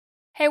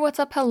Hey, what's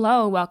up?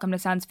 Hello. Welcome to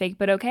Sounds Fake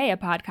But Okay, a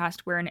podcast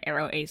where an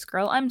aro ace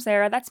girl, I'm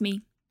Sarah, that's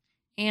me,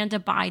 and a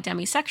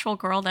bi-demisexual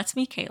girl, that's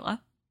me,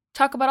 Kayla.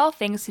 talk about all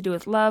things to do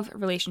with love,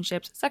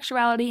 relationships,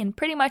 sexuality, and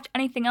pretty much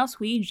anything else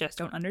we just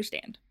don't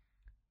understand.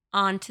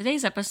 On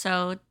today's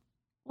episode,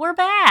 we're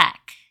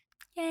back.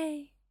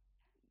 Yay.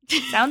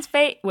 Sounds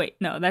fake. Wait,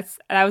 no, that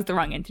was the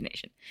wrong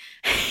intonation.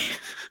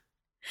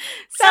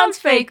 Sounds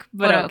fake,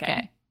 but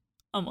okay.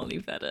 I'm gonna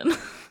leave that in.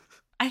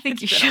 I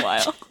think It's you been should. a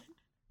while.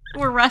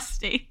 We're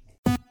rusty.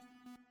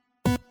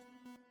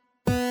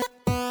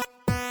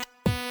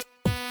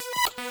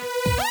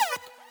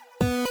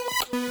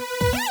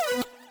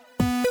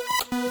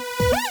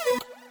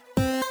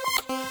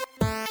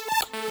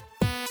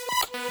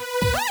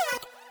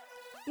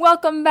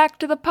 Welcome back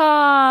to the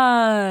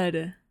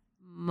pod.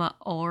 What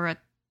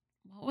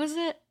was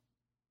it?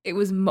 It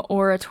was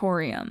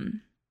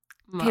Moratorium.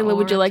 Kayla,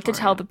 would you like to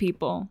tell the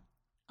people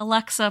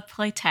Alexa,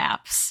 play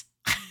taps.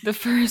 the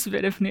first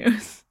bit of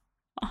news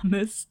on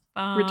this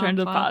return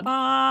to the pod?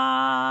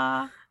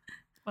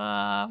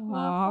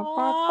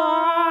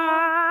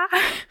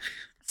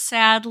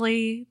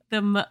 Sadly,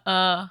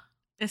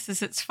 this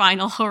is its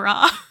final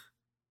hurrah.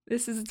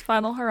 This is its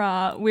final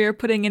hurrah. We're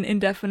putting an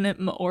indefinite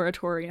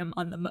moratorium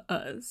on the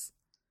m-uhs.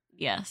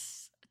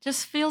 Yes. It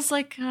just feels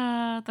like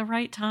the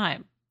right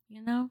time,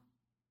 you know?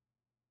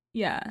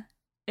 Yeah.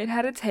 It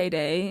had its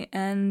heyday,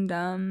 and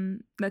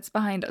that's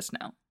behind us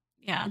now.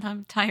 Yeah, and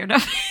I'm tired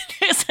of it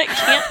because I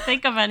can't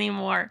think of any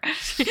more.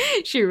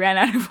 She ran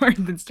out of words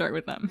and start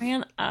with them.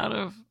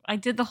 I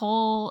did the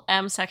whole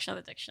M section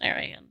of the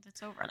dictionary, and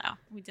it's over now.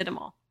 We did them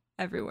all.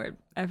 Every word,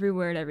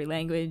 every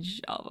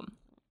language, all of them.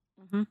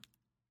 Mm-hmm.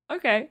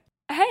 Okay.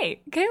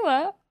 Hey,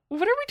 Kayla,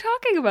 what are we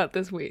talking about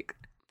this week?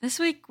 This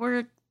week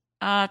we're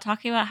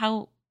talking about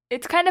how...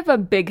 It's kind of a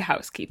big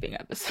housekeeping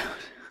episode.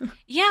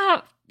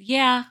 Yeah,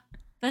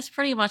 that's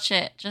pretty much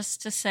it.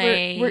 Just to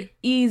say... We're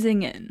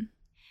easing in.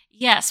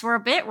 Yes, we're a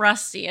bit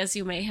rusty, as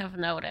you may have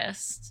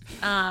noticed.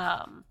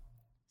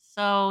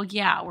 So,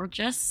 yeah, we're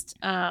just...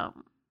 The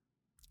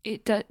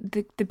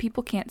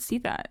people can't see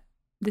that.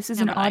 This is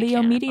Yeah, an but I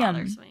audio can. It medium.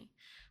 bothers me.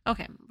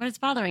 Okay, but it's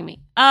bothering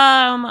me.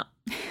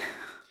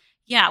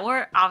 Yeah,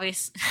 we're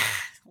obviously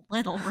a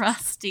little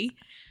rusty.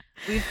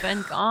 We've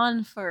been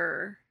gone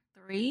for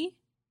 3,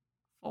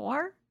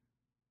 4?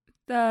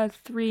 The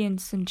 3 and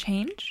some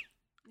change?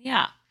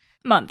 Yeah.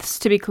 Months,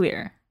 to be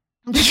clear.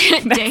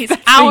 Days,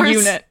 That's hours. a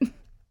unit.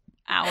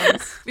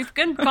 Hours. We've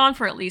been gone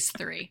for at least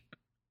 3.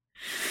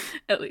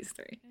 At least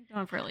 3.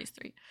 Gone for at least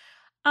 3.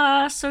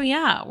 So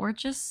yeah, we're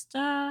just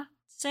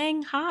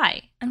saying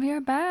hi. And we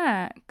are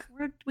back.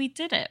 We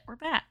did it. We're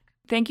back.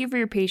 Thank you for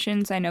your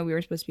patience. I know we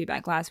were supposed to be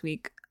back last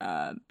week,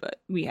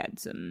 but we had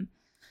some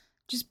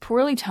just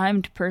poorly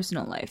timed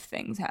personal life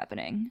things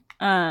happening.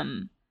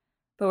 But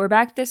we're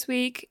back this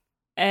week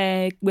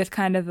with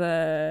kind of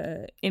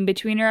a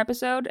in-betweener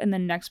episode, and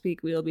then next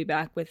week we'll be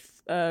back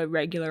with a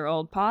regular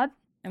old pod,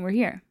 and we're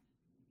here.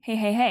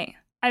 Hey.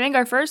 I think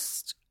our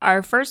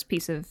first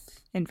piece of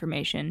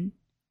information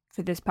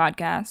for this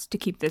podcast to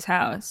keep this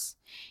house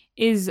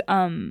is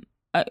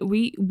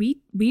we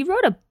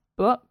wrote a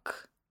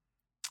book.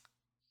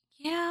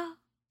 Yeah.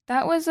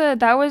 That was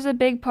a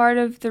big part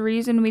of the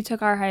reason we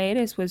took our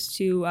hiatus was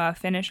to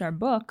finish our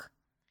book.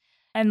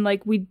 And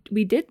like we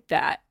did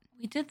that.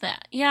 We did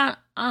that. Yeah.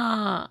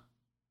 A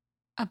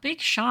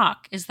big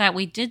shock is that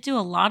we did do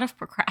a lot of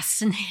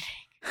procrastinating.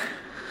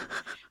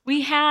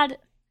 We had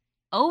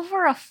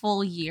over a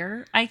full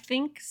year, I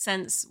think,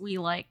 since we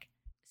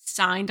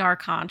signed our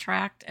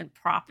contract and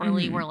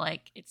properly were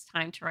it's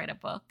time to write a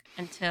book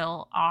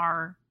until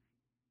our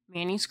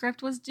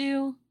manuscript was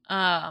due.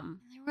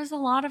 There was a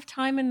lot of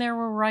time in there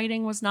where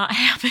writing was not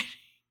happening.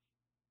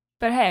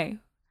 But hey,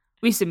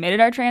 we submitted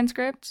our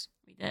transcripts.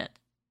 We did.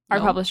 Our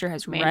publisher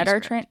has read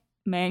our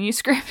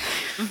manuscript.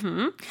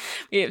 Mm-hmm.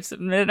 We have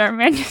submitted our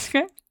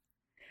manuscript.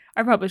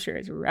 Our publisher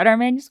has read our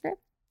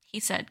manuscript. He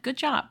said, "Good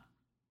job."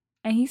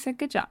 And he said,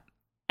 "Good job."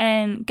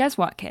 And guess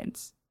what,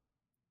 kids?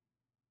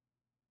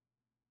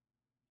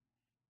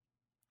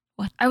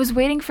 What? I was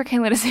waiting for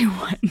Kayla to say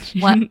what. She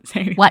What? didn't say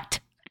anything.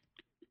 What?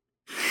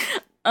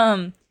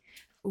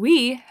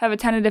 We have a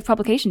tentative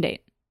publication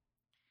date.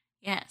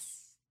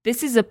 Yes.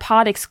 This is a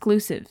pod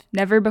exclusive.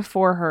 Never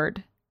before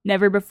heard.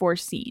 Never before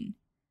seen.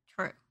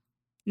 True.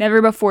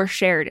 Never before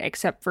shared,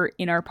 except for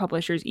in our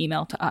publisher's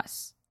email to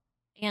us.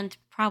 And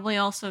probably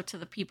also to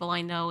the people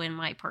I know in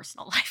my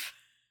personal life.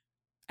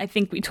 I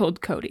think we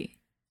told Cody.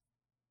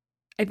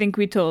 I think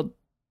we told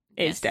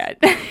A's dad.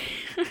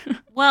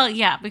 Well,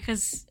 yeah,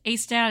 because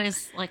A's dad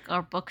is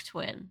our book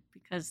twin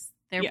because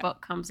their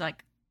book comes a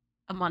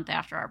month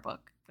after our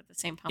book with the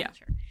same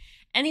publisher. Yeah.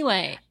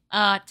 Anyway,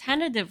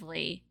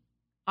 tentatively,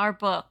 our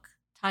book,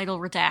 title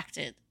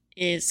redacted,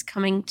 is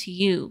coming to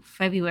you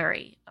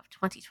February of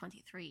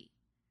 2023.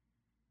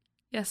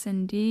 Yes,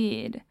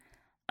 indeed.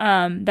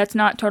 That's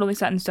not totally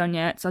set in stone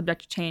yet.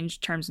 Subject to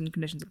change. Terms and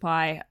conditions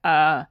apply.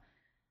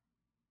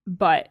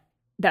 But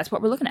that's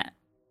what we're looking at.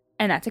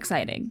 And that's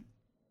exciting.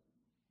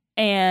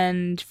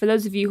 And for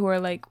those of you who are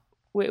like,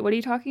 wait, what are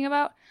you talking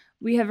about?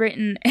 we have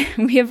written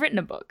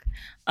a book,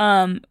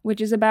 which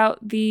is about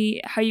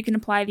how you can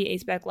apply the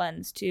ACEBEC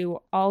lens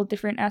to all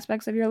different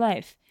aspects of your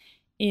life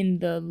in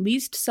the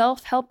least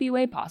self-helpy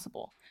way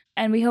possible.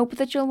 And we hope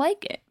that you'll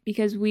like it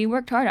because we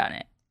worked hard on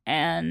it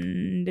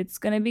and it's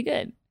going to be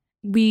good.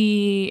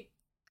 We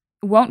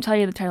won't tell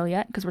you the title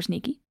yet because we're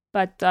sneaky,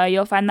 but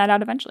you'll find that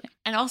out eventually.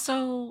 And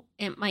also,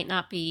 it might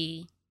not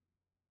be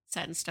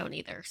set in stone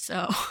either,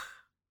 so...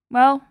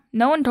 Well,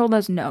 no one told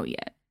us no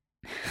yet.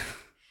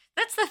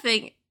 That's the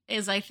thing,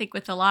 is I think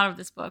with a lot of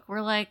this book,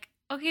 we're like,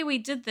 okay, we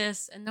did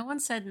this, and no one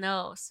said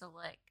no, so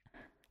like...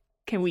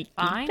 Can we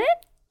fine? keep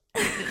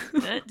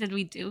it? Did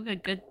we do a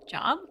good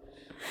job?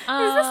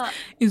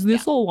 Is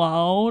this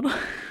allowed?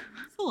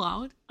 It's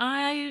allowed.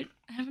 I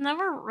have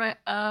never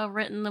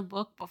written a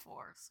book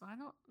before, so I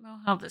don't know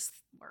how this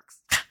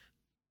works.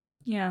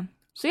 Yeah.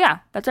 So yeah,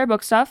 that's our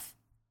book stuff.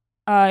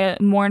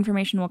 More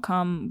information will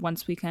come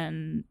once we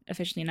can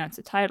officially announce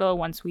the title,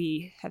 once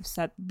we have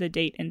set the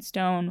date in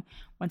stone,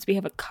 once we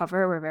have a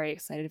cover. We're very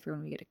excited for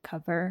when we get a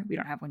cover. We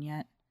don't have one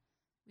yet.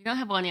 We don't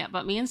have one yet,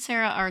 but me and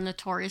Sarah are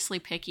notoriously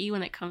picky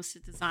when it comes to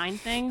design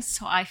things,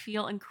 so I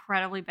feel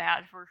incredibly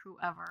bad for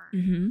whoever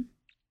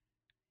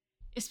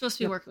is supposed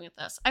to be working with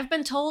us. I've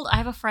been told, I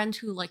have a friend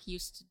who like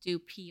used to do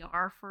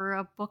PR for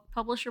a book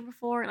publisher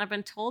before, and I've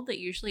been told that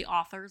usually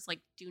authors like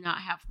do not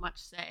have much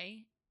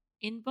say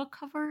in book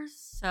covers,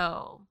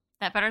 so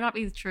that better not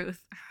be the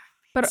truth.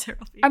 But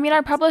I mean,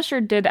 our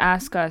publisher did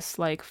ask us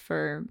like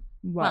for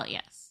what? Well,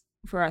 yes,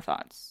 for our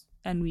thoughts,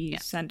 and we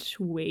sent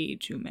way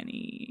too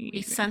many.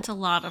 We sent a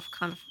lot of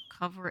kind of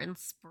cover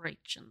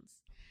inspirations.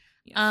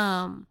 Yes.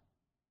 So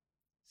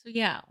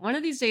yeah, one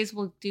of these days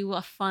we'll do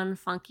a fun,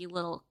 funky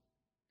little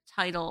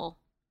title,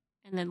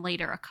 and then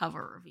later a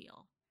cover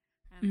reveal.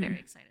 I'm very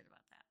excited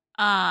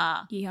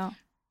about that.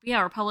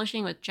 Yeah, we're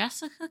publishing with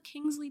Jessica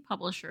Kingsley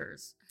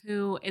Publishers,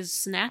 who is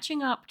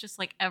snatching up just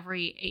like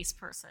every ace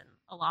person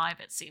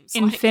alive, it seems.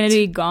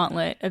 Infinity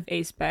Gauntlet of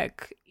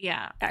ACEBEC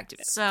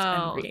activists.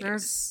 So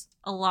there's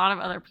a lot of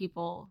other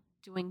people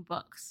doing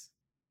books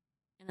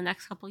in the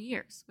next couple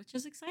years, which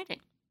is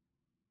exciting.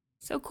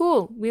 So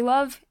cool. We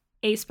love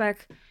ACEBEC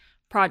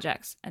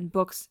projects and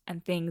books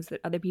and things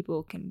that other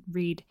people can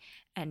read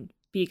and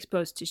be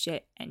exposed to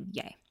shit, and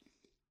yay.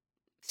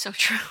 So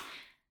true.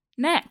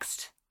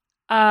 Next.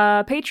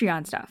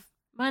 Patreon stuff.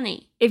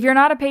 Money. If you're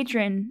not a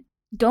patron,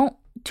 don't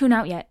tune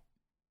out yet.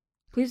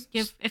 Please.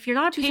 If you're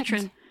not a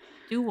patron,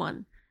 do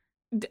one.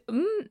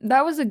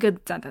 That was a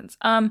good sentence.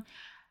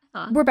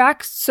 We're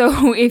back,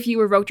 so if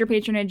you revoked your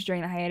patronage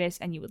during the hiatus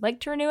and you would like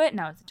to renew it,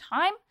 now is the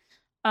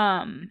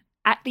time.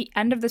 At the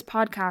end of this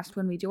podcast,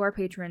 when we do our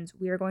patrons,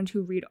 we are going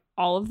to read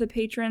all of the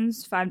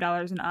patrons,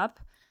 $5 and up.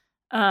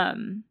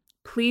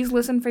 Please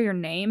listen for your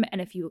name,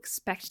 and if you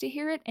expect to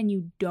hear it and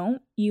you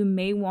don't, you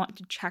may want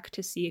to check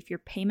to see if your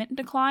payment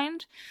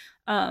declined.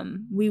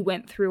 We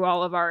went through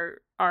all of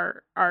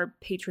our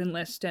patron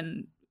list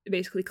and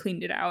basically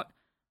cleaned it out.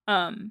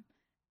 And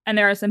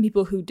there are some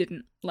people who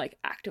didn't like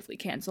actively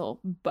cancel,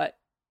 but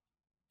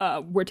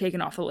were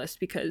taken off the list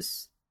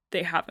because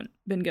they haven't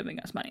been giving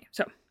us money.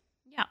 So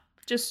yeah,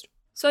 just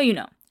so you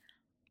know.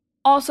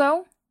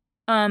 Also,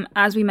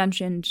 as we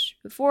mentioned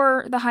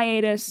before the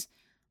hiatus,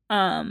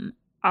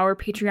 our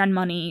Patreon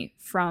money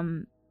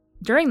from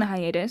during the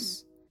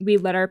hiatus, we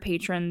let our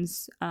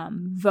patrons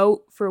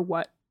vote for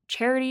what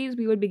charities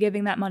we would be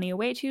giving that money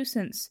away to,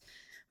 since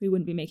we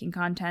wouldn't be making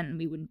content and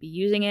we wouldn't be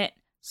using it.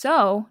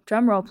 So,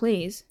 drum roll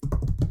please.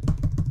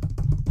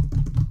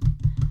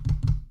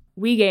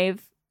 We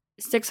gave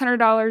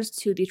 $600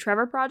 to the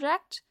Trevor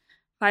Project,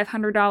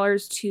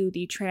 $500 to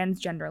the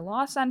Transgender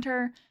Law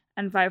Center,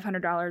 and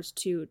 $500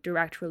 to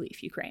Direct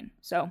Relief Ukraine.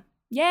 So,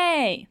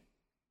 yay!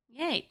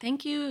 Yay.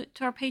 Thank you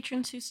to our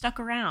patrons who stuck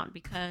around,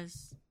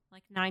 because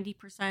like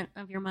 90%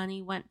 of your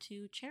money went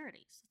to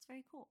charities. It's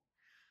very cool.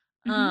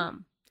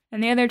 And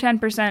the other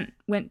 10%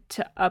 went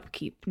to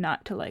upkeep,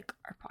 not to like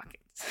our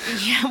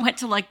pockets. Yeah, went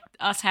to like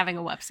us having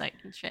a website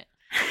and shit.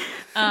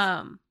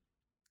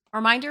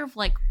 Reminder of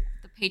like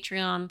the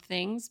Patreon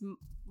things.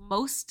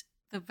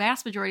 The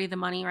vast majority of the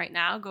money right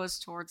now goes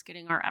towards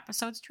getting our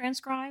episodes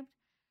transcribed.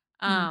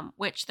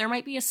 Which there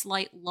might be a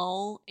slight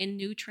lull in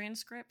new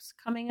transcripts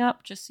coming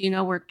up. Just so you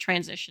know, we're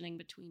transitioning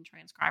between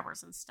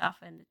transcribers and stuff,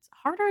 and it's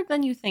harder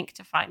than you think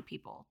to find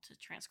people to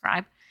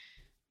transcribe.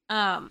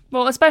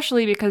 Well,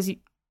 especially because,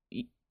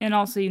 and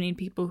also you need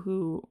people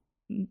who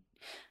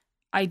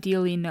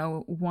ideally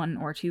know one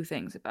or two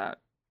things about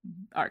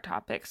our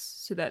topics,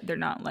 so that they're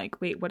not like,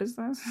 wait, what is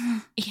this?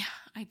 Yeah,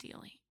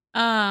 ideally.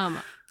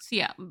 So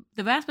yeah,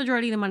 the vast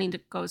majority of the money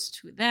that goes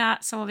to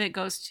that. Some of it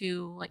goes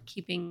to like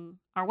keeping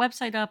our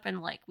website up,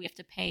 and like we have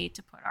to pay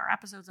to put our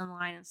episodes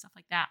online and stuff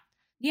like that.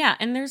 Yeah,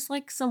 and there's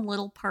like some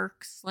little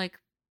perks, like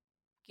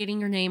getting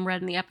your name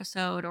read in the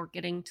episode, or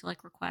getting to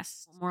like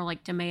request, more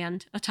like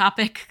demand a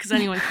topic, because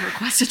anyone can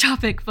request a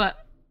topic,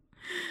 but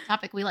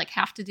topic we like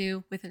have to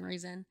do within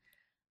reason.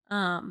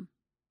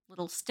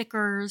 Little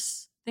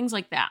stickers, things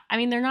like that. I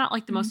mean, they're not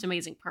like the most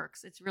amazing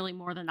perks. It's really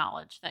more the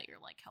knowledge that you're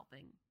like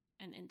helping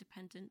an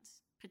independent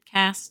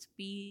podcast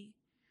be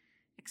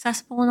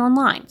accessible and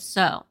online.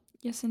 So,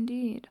 Yes,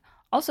 indeed.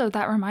 Also,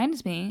 that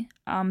reminds me,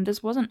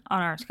 this wasn't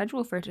on our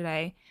schedule for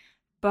today,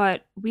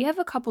 but we have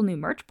a couple new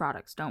merch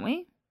products, don't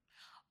we?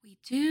 we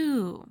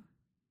do.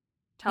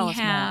 Tell us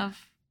more.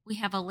 We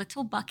have a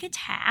little bucket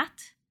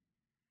hat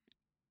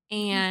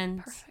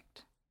and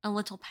Perfect. a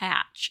little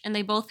patch, and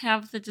they both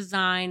have the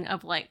design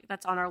of like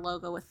that's on our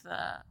logo with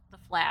the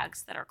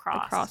flags that are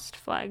crossed. The crossed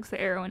flags,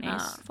 the arrow and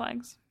ace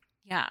flags.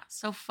 Yeah,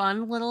 so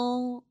fun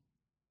little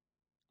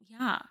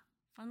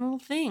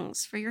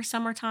things for your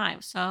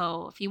summertime.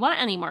 So if you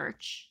want any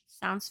merch,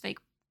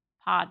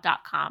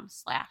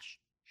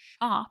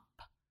 soundsfakepod.com/shop,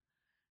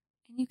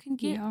 and you can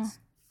get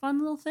fun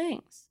little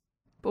things.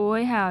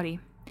 Boy, howdy.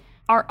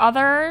 Our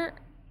other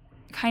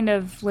kind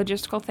of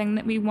logistical thing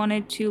that we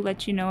wanted to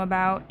let you know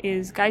about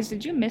is, guys,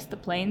 did you miss the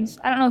planes?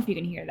 I don't know if you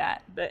can hear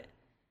that, but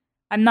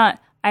I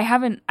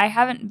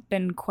haven't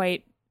been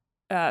quite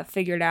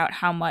figured out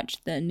how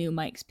much the new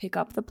mics pick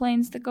up the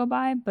planes that go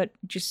by, but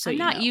just so I'm you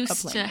not know,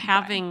 used to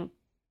having.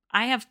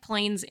 I have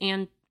planes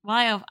and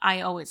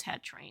I always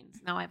had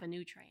trains. Now I have a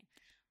new train,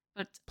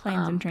 but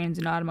planes and trains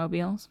and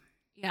automobiles.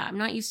 Yeah, I'm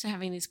not used to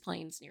having these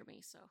planes near me,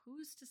 so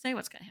who's to say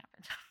what's going to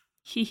happen?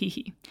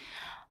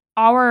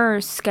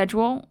 Our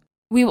schedule,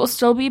 we will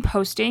still be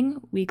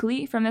posting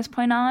weekly from this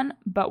point on,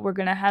 but we're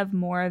going to have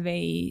more of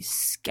a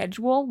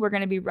schedule. We're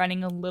going to be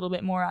running a little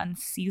bit more on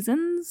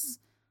seasons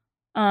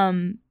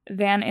than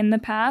in the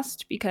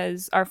past,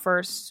 because our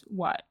first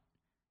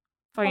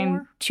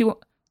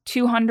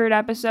 200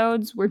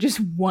 episodes were just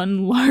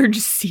one large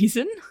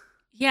season.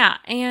 Yeah,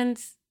 and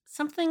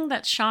something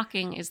that's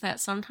shocking is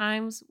that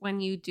sometimes when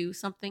you do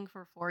something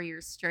for 4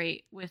 years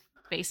straight with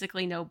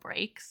basically no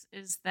breaks,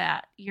 is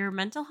that your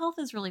mental health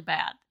is really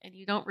bad, and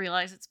you don't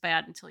realize it's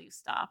bad until you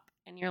stop,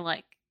 and you're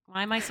like,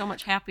 why am I so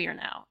much happier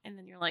now? And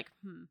then you're like,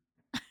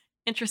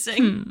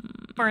 interesting.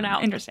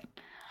 Burnout. Interesting.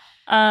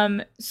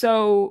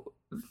 So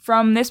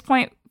from this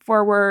point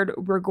forward,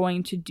 we're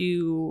going to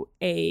do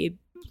a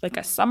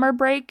summer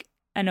break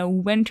and a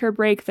winter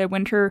break.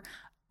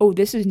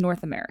 This is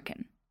North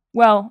American.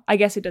 Well, I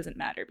guess it doesn't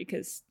matter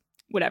because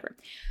whatever.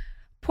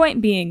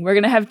 Point being, we're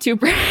going to have 2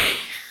 breaks.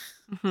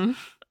 Mm-hmm.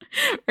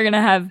 We're going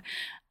to have,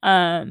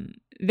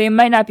 they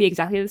might not be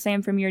exactly the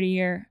same from year to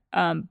year,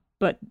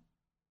 but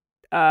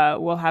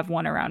we'll have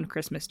one around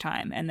Christmas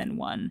time and then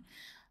one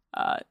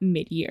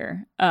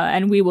mid-year.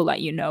 And we will let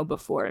you know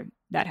before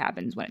that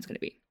happens when it's going to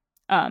be.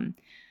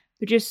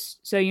 But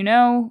just so you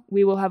know,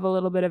 we will have a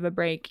little bit of a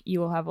break. You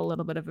will have a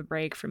little bit of a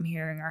break from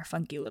hearing our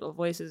funky little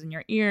voices in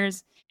your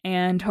ears.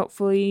 And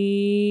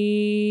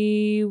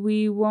hopefully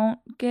we won't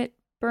get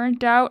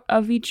burnt out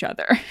of each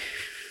other.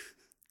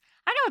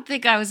 I don't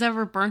think I was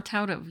ever burnt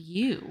out of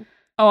you.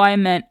 Oh, I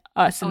meant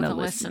us and the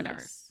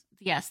listeners.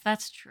 Yes,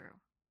 that's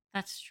true.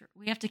 That's true.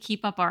 We have to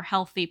keep up our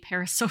healthy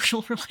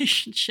parasocial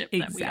relationship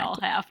that we all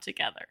have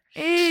together.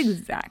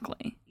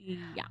 Exactly.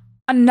 Yeah.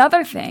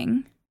 Another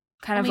thing,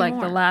 kind of like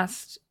more. the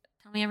last...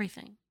 Tell me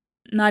everything.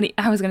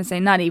 I was going to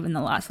say, not even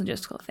the last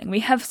logistical thing.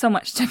 We have so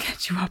much to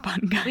get you up on,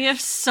 guys. We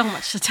have so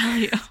much to tell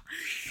you.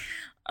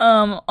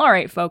 All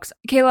right, folks.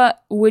 Kayla,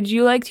 would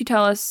you like to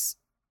tell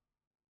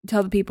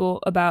the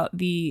people about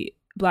the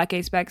Black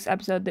Ace-Specs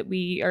episode that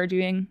we are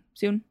doing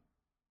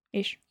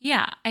soon-ish?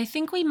 Yeah, I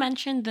think we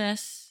mentioned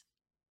this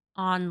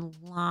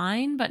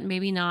online, but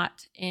maybe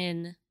not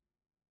in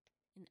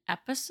an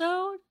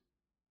episode.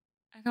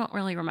 I don't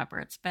really remember.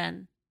 It's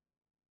been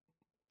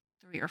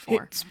 3 or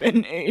 4. It's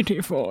been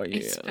 84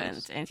 years.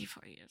 It's been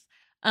 84 years.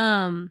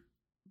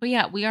 But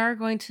yeah, we are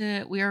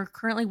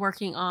currently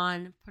working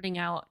on putting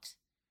out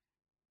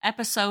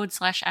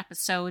episodes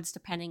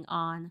depending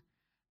on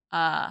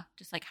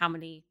just like how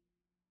many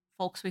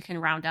folks we can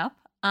round up.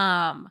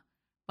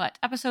 But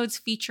episodes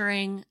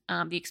featuring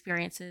the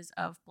experiences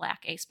of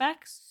Black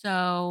Ace-Specs.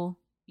 So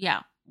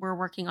yeah, we're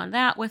working on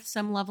that with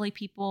some lovely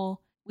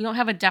people. We don't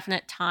have a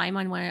definite time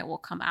on when it will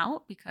come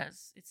out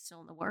because it's still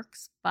in the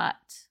works,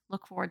 but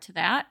look forward to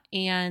that.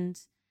 And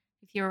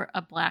if you're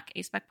a Black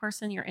Ace-Spec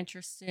person, you're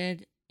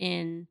interested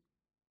in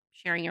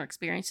sharing your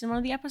experience in one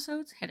of the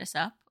episodes, hit us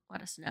up,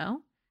 let us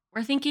know.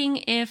 We're thinking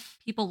if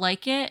people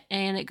like it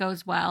and it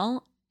goes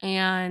well,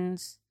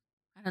 and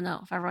I don't know,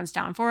 if everyone's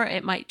down for it,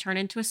 it might turn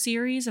into a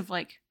series of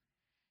like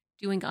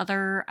doing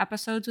other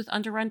episodes with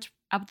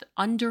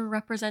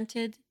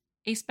underrepresented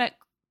Ace-Spec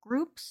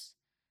groups.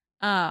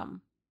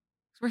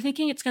 We're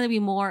thinking it's going to be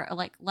more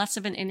like less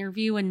of an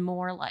interview and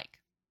more like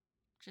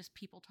just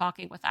people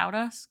talking without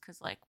us, because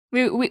like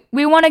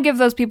we want to give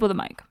those people the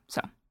mic.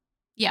 So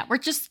yeah, we're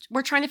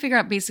trying to figure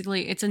out,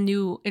 basically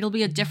it'll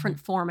be a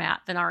different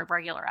format than our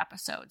regular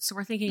episodes. So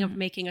we're thinking of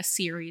making a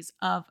series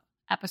of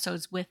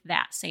episodes with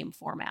that same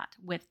format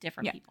with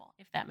different people,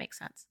 if that makes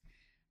sense.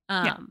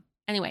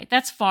 Anyway,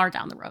 that's far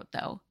down the road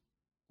though.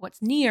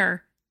 What's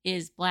near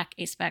is Black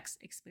Ace-Specs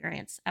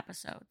experience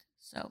episode.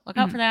 So look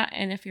out for that,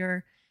 and if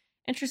you're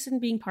interested in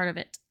being part of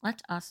it,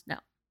 let us know.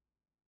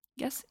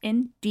 Yes,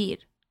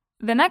 indeed.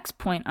 The next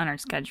point on our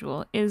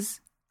schedule is,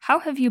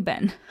 how have you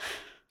been?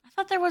 I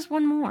thought there was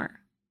one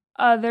more.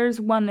 There's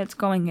one that's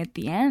going at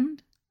the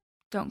end.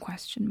 Don't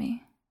question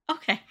me.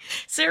 Okay.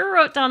 Sarah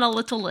wrote down a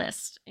little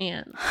list,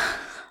 and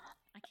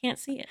I can't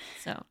see it,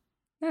 so.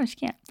 No, she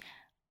can't.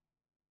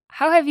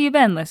 How have you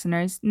been,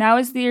 listeners? Now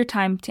is your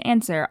time to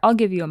answer. I'll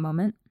give you a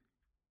moment.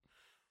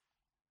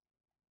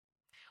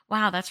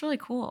 Wow, that's really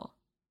cool.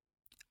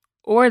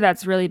 Or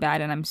that's really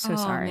bad, and I'm so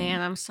sorry. Oh,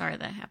 man, I'm sorry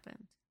that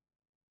happened.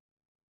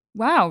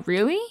 Wow,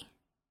 really?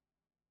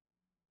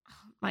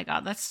 Oh, my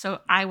God, that's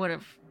so... I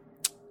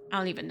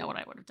don't even know what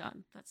I would have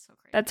done. That's so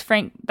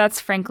crazy. That's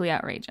frankly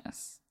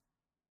outrageous.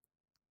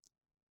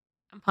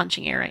 I'm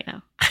punching air right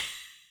now.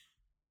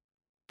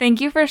 Thank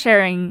you for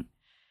sharing,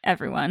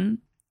 everyone.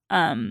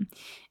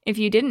 If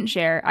you didn't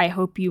share, I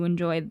hope you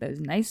enjoyed those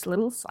nice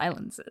little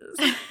silences.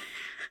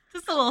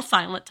 Just a little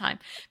silent time.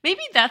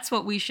 Maybe that's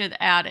what we should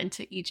add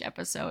into each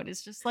episode,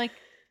 is just like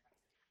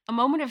a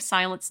moment of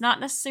silence, not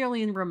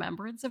necessarily in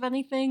remembrance of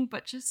anything,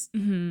 but just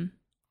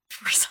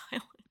for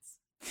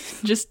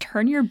silence. Just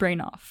turn your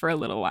brain off for a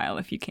little while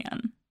if you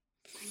can.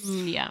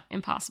 Yeah,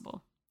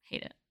 impossible.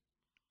 Hate it.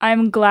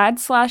 I'm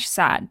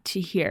glad/sad to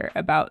hear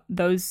about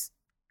those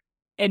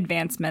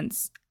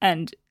advancements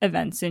and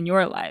events in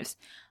your lives.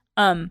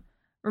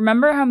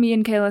 Remember how me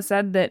and Kayla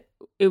said that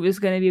it was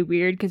going to be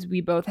weird because we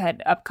both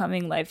had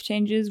upcoming life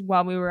changes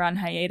while we were on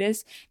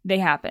hiatus? They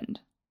happened.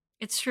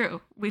 It's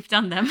true. We've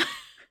done them.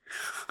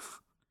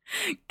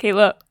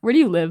 Kayla, where do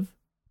you live?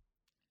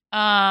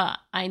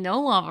 I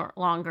no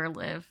longer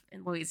live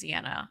in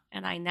Louisiana,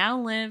 and I now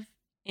live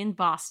in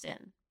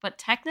Boston. But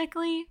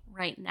technically,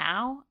 right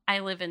now, I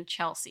live in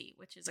Chelsea,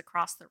 which is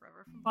across the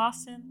river from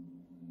Boston.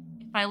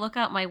 If I look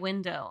out my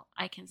window,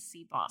 I can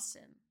see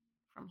Boston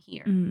from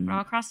here, from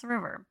across the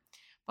river.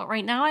 But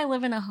right now, I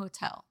live in a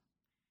hotel.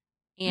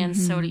 And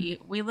so do you.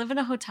 We live in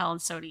a hotel,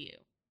 and so do you.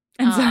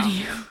 And so do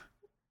you.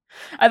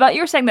 I thought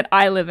you were saying that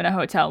I live in a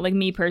hotel, like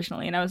me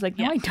personally. And I was like,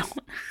 no, yeah. I don't.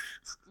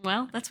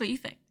 Well, that's what you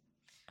think.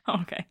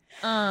 Okay.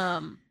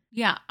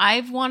 Yeah,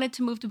 I've wanted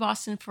to move to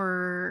Boston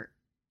for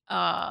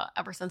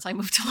ever since I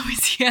moved to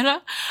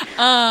Louisiana.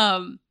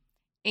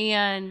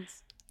 And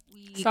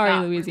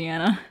sorry,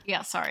 Louisiana.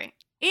 Yeah, sorry.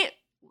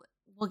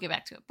 We'll get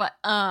back to it. But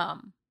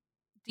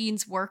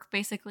Dean's work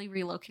basically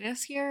relocated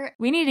us here.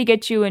 We need to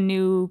get you a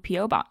new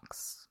P.O.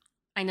 box.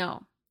 I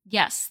know.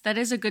 Yes, that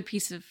is a good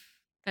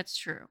that's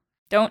true.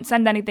 Don't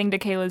send anything to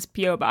Kayla's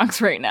P.O.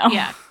 box right now.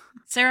 Yeah.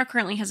 Sarah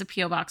currently has a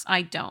P.O. box.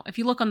 I don't. If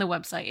you look on the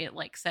website, it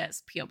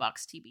says P.O.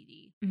 box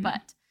TBD.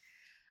 But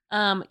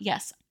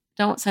yes,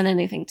 don't send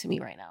anything to me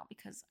right now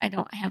because I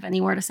don't have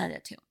anywhere to send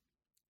it to.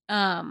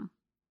 But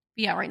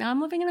yeah, right now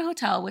I'm living in a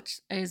hotel, which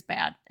is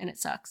bad and it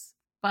sucks.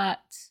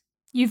 But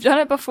you've done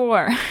it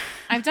before.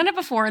 I've done it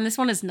before, and this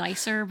one is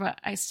nicer, but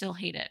I still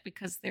hate it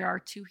because there are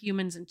 2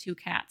 humans and 2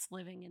 cats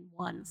living in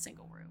one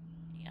single room.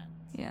 And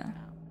yeah,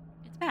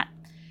 it's bad.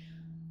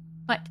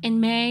 But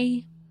in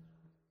May,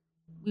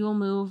 we will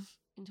move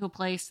into a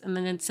place, and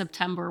then in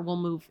September, we'll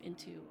move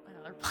into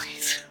another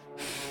place.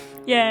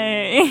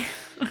 Yay!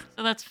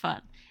 So that's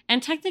fun.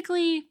 And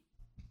technically,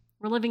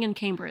 we're living in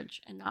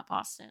Cambridge and not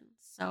Boston.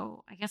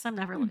 So I guess I'm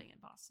never living in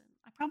Boston.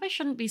 I probably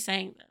shouldn't be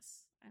saying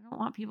this. I don't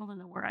want people to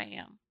know where I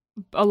am.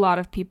 A lot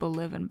of people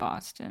live in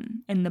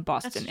Boston, in the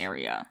Boston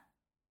area.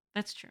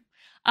 That's true.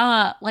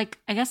 I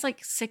guess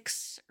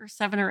 6 or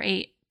 7 or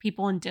 8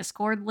 people in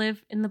Discord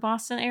live in the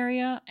Boston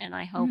area, and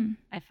I hope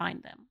I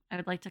find them. I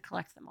would like to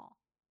collect them all.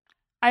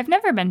 I've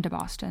never been to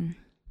Boston.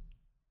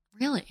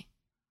 Really?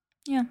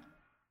 Yeah.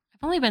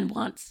 I've only been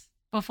once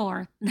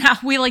before. Now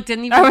we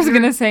didn't even... I was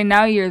going to say,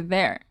 now you're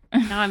there.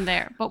 Now I'm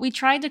there. But we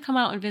tried to come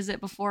out and visit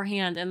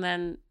beforehand, and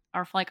then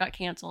our flight got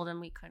canceled,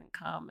 and we couldn't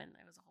come, and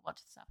it was a whole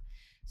bunch of stuff.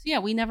 So yeah,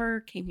 we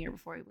never came here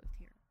before we moved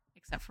here,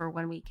 except for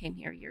when we came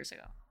here years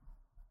ago.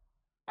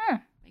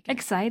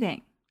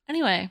 Exciting.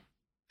 Anyway,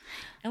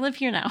 I live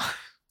here now.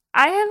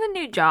 I have a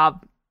new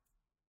job.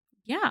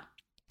 Yeah.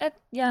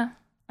 Yeah,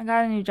 I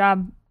got a new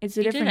job. It's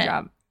a different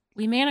job.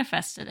 We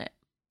manifested it.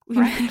 We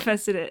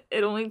manifested it.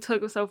 It only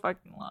took so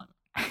fucking long.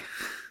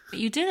 But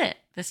you did it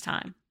this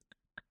time.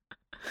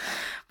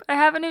 But I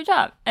have a new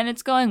job, and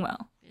it's going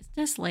well.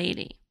 Business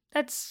lady.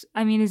 Is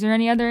there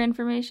any other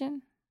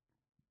information?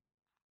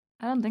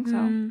 I don't think so.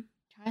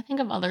 Try to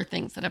think of other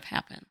things that have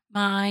happened.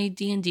 My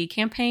D&D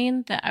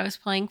campaign that I was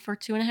playing for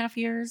 2.5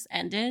 years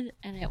ended,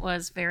 and it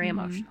was very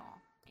emotional.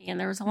 And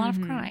there was a lot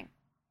of crying.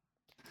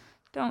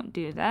 Don't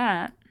do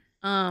that.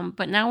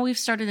 But now we've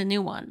started a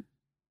new one.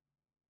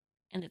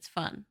 And it's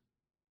fun.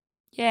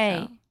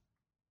 Yay. So,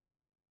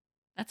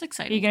 that's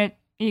exciting. Are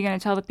you gonna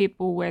tell the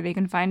people where they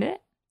can find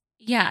it?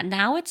 Yeah,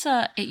 now it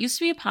used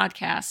to be a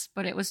podcast,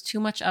 but it was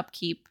too much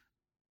upkeep.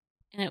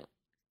 And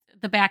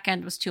the back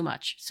end was too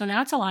much. So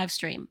now it's a live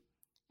stream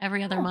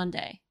every other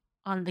Monday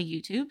on the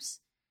YouTubes.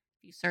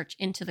 If you search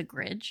Into the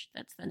Gridge,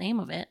 that's the name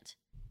of it.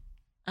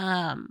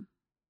 And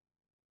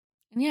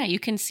yeah, you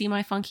can see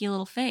my funky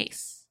little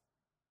face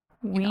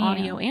in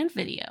audio and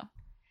video.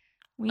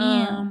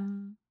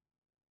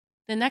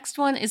 The next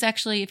one is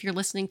actually, if you're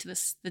listening to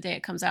this the day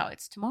it comes out,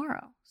 it's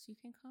tomorrow. So you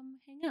can come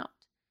hang out.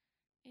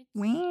 It's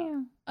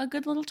a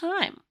good little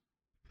time.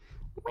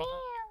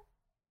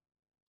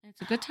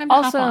 It's a good time to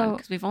hop on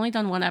because we've only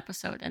done one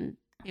episode and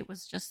It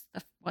was just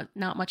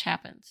not much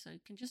happened. So you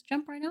can just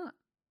jump right on.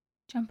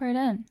 Jump right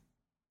in.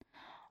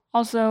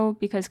 Also,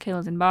 because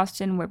Kayla's in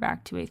Boston, we're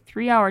back to a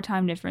 3-hour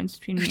time difference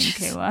between me and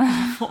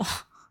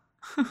Kayla.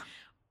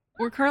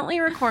 We're currently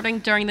recording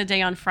during the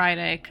day on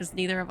Friday because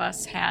neither of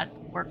us had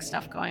work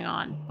stuff going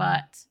on.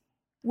 But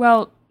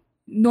well,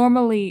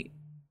 normally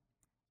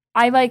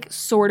I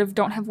sort of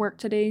don't have work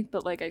today,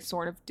 but I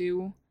sort of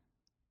do.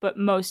 But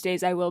most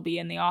days I will be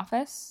in the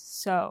office.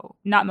 So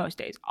not most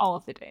days, all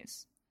of the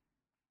days.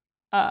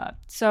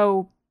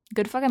 So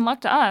good fucking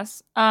luck to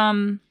us.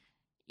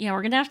 Yeah,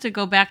 we're gonna have to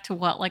go back to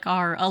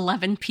our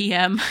 11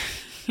 p.m.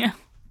 Yeah.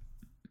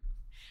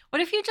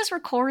 What if you just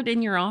record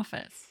in your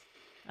office?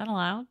 Is that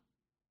allowed?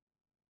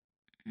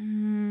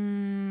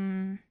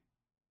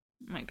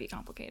 Might be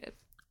complicated.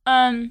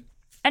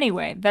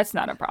 Anyway, that's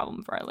not a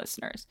problem for our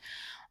listeners.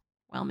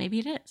 Well, maybe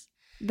it is.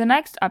 The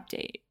next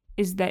update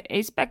is that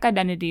ASPEC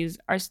identities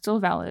are still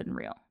valid and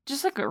real.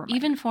 Just a reminder.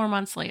 Even 4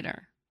 months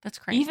later. That's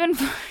crazy. Even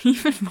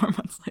 4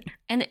 months later.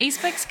 And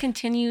ASPECs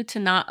continue to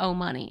not owe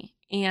money.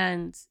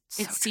 And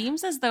it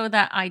seems as though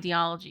that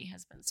ideology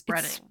has been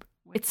spreading.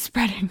 It's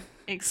spreading.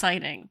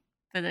 Exciting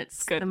that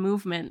it's good. The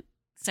movement,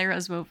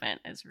 Sarah's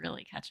movement, is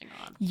really catching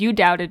on. You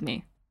doubted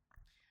me.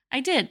 I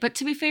did, but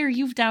to be fair,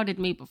 you've doubted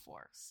me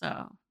before,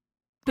 so.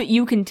 But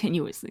you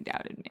continuously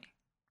doubted me.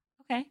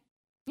 Okay.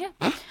 Yeah.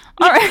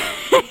 All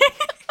right.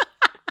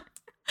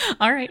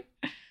 All right.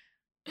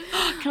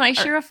 Can I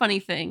share a funny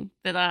thing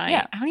that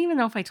I don't even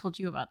know if I told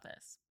you about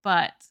this,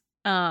 but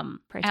at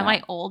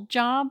my old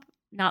job,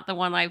 not the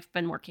one I've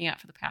been working at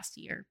for the past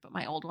year, but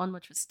my old one,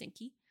 which was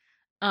stinky.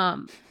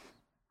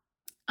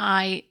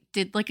 I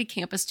did a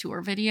campus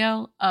tour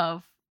video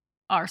of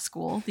our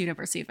school, the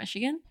University of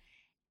Michigan,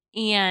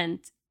 and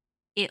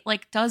it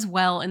does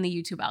well in the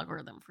YouTube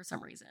algorithm for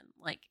some reason.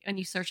 When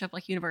you search up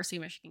University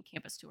of Michigan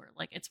campus tour,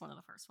 it's one of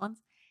the first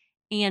ones.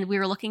 And we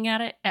were looking at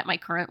it at my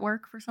current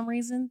work for some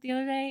reason the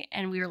other day,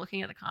 and we were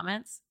looking at the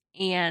comments,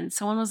 and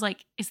someone was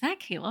like, "Is that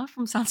Kayla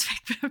from Sounds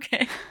Fake But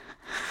Okay?"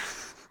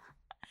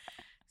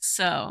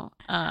 So,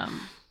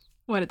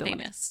 what a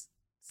famous.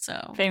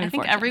 So, I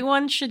think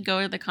everyone should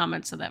go to the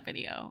comments of that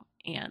video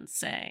and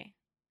say,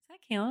 "Is that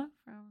Kayla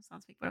from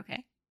Sounds Fake But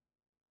Okay?"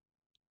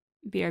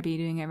 BRB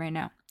doing it right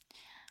now.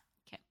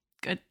 Okay,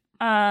 good.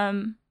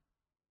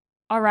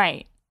 All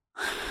right.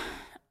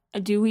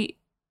 Do we?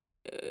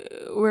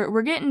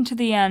 We're getting to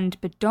the end,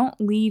 but don't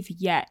leave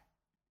yet,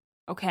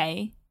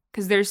 okay?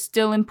 Because there's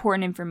still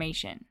important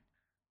information.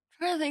 I'm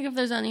trying to think if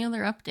there's any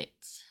other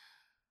updates.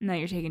 No,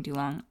 you're taking too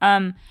long.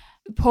 The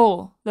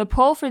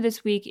poll for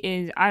this week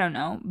is, I don't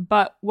know,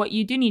 but what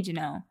you do need to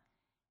know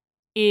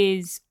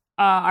is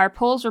our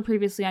polls were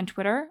previously on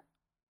Twitter.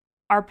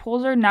 Our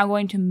polls are now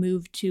going to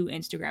move to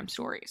Instagram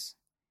stories.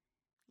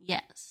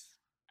 Yes.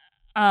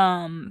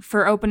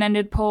 For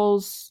open-ended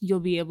polls, you'll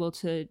be able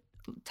to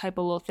type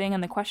a little thing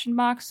in the question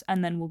box,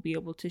 and then we'll be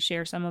able to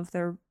share some of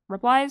their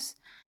replies.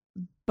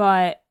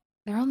 But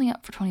they're only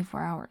up for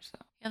 24 hours,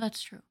 though. Yeah,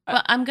 that's true.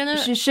 But I'm gonna.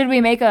 Should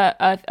we make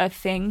a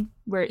thing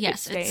where it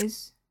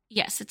stays?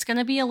 Yes, it's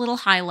gonna be a little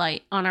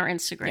highlight on our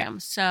Instagram,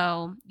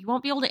 so you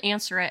won't be able to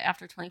answer it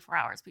after 24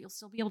 hours, but you'll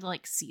still be able to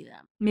see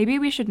them. Maybe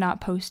we should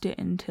not post it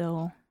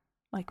until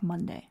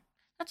Monday.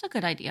 That's a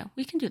good idea.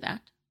 We can do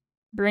that.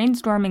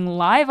 Brainstorming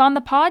live on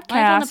the podcast.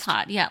 Live on the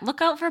pod. Yeah,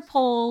 look out for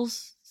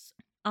polls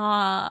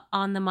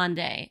on the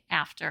Monday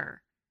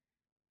after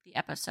the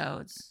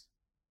episodes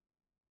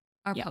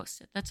are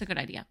posted. That's a good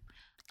idea.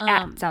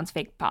 At Sounds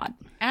Fake Pod.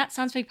 At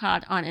Sounds Fake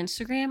Pod on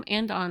Instagram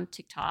and on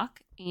TikTok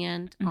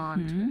and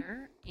on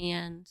Twitter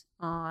and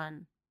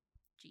on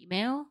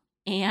Gmail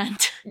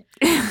and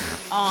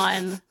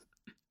on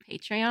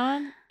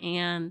Patreon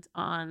and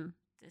on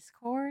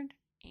Discord,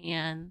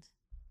 and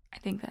I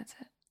think that's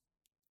it.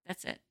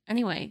 That's it.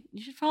 Anyway,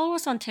 you should follow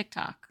us on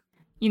TikTok.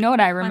 You know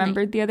what I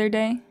remembered the other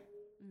day?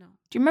 No.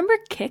 Do you remember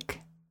Kik?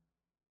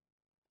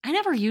 I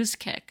never used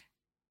Kik.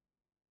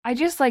 I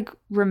just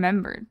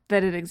remembered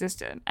that it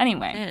existed.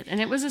 Anyway. And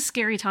it was a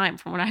scary time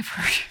from what I've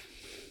heard.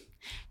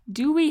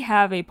 Do we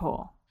have a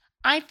poll?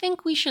 I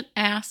think we should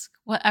ask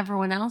what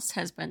everyone else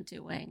has been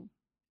doing.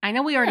 I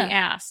know we already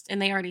asked,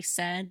 and they already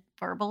said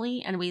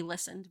verbally, and we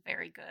listened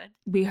very good.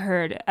 We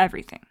heard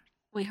everything.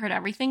 We heard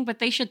everything, but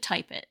they should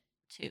type it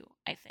too,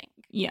 I think.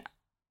 Yeah.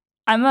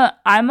 I'm not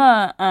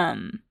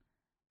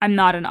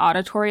an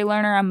auditory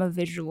learner, I'm a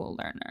visual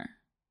learner.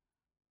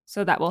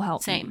 So that will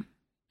help. Same. Me.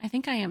 I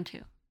think I am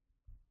too.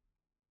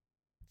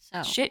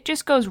 So shit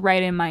just goes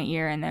right in my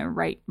ear and then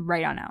right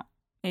on out.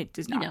 It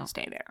does not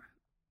stay there.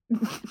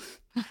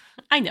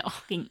 I know.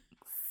 Thanks.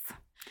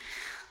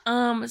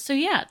 So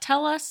yeah,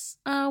 tell us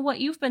what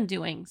you've been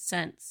doing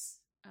since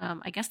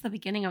I guess the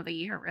beginning of the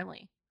year,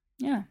 really.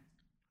 Yeah.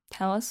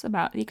 Tell us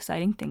about the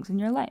exciting things in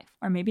your life.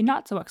 Or maybe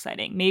not so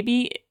exciting.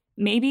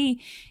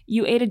 Maybe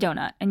you ate a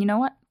donut and you know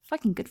what?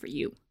 Fucking good for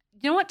you.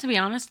 You know what, to be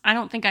honest, I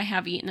don't think I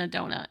have eaten a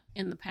donut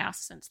in the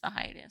past since the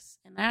hiatus,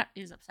 and that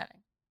is upsetting.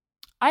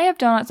 I have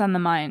donuts on the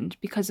mind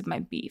because of my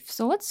beef,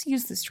 so let's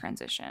use this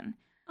transition.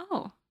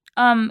 Oh.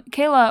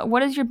 Kayla,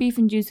 what is your beef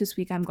and juice this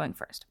week? I'm going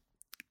first.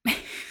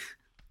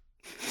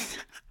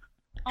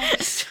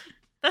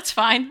 That's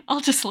fine.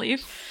 I'll just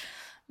leave.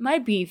 My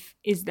beef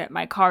is that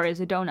my car is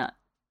a donut.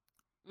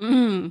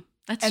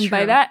 That's and true.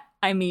 by that,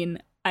 I mean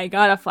I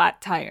got a flat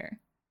tire.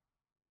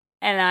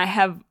 And I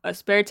have a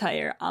spare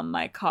tire on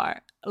my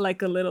car,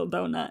 like a little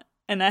donut.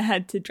 And I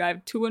had to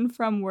drive to and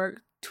from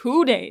work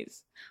 2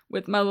 days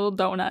with my little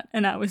donut.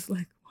 And I was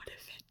like, what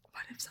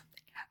if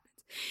something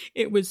happens?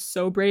 It was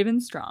so brave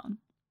and strong.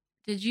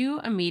 Did you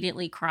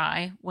immediately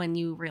cry when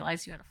you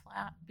realized you had a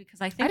flat?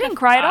 Because I think I didn't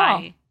cry at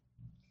all.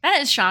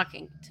 That is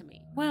shocking to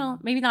me. Well,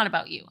 maybe not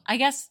about you. I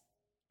guess,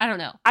 I don't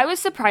know. I was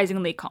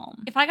surprisingly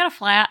calm. If I got a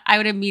flat, I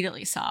would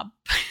immediately sob.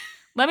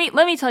 Let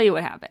me tell you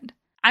what happened.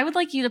 I would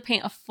like you to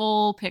paint a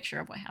full picture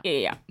of what happened.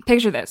 Yeah.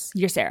 Picture this.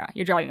 You're Sarah.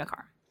 You're driving a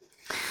car.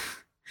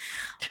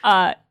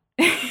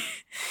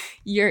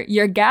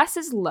 Your gas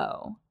is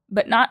low,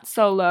 but not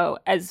so low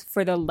as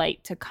for the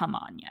light to come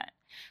on yet.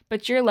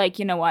 But you're like,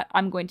 you know what?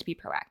 I'm going to be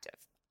proactive.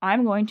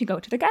 I'm going to go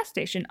to the gas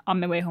station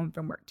on my way home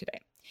from work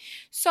today.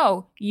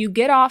 So you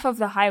get off of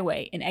the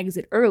highway and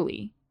exit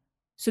early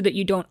so that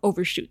you don't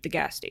overshoot the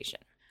gas station.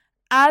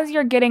 As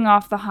you're getting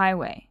off the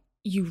highway,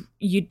 you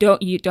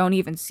don't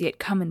even see it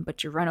coming,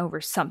 but you run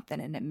over something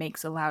and it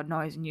makes a loud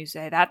noise and you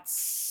say,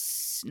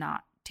 that's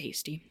not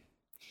tasty.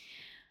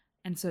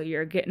 And so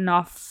you're getting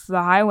off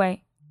the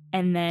highway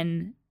and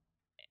then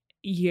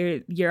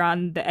you're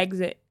on the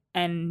exit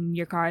and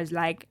your car is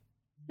like,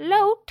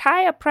 low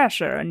tire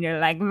pressure, and you're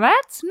like,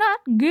 that's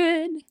not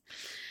good.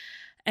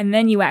 And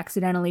then you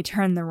accidentally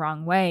turn the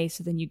wrong way,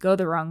 so then you go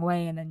the wrong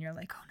way, and then you're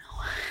like, oh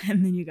no.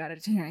 And then you gotta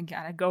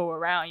go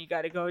around, you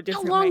gotta go a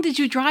different way. How long did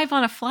you drive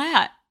on a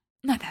flat?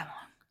 Not that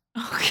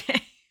long.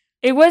 Okay.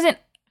 It wasn't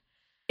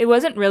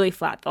really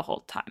flat the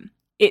whole time.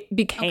 It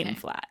became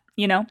flat,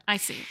 you know? I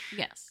see. It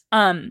Yes.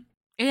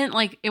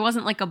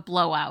 wasn't like a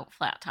blowout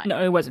flat tire.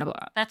 No, it wasn't a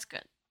blowout. That's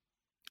good.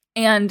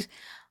 And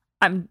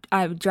I'm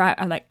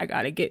like, I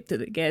gotta get to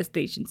the gas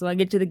station. So I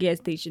get to the gas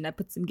station, I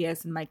put some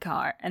gas in my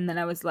car, and then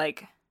I was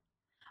like,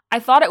 I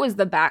thought it was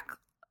the back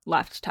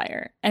left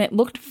tire, and it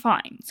looked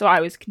fine. So I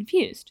was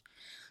confused.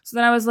 So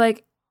then I was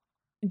like,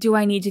 do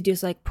I need to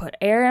just like put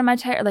air in my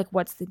tire? Like,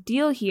 what's the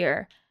deal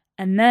here?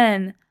 And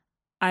then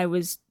I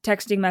was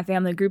texting my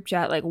family group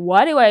chat, like,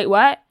 what?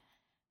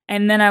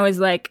 And then I was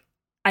like,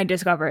 I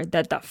discovered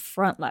that the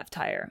front left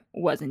tire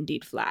was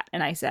indeed flat.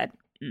 And I said,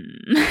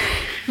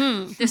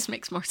 This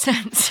makes more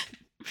sense.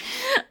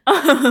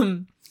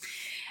 And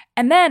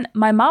then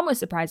my mom was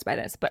surprised by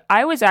this, but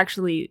I was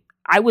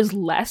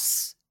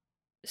less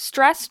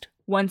stressed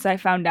once I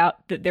found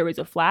out that there was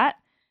a flat,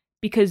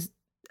 because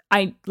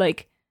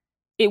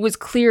it was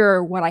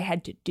clearer what I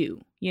had to do,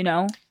 you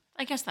know?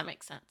 I guess that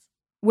makes sense.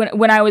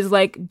 When I was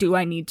like, do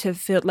I need to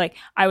fill, like,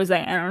 I was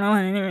like, I don't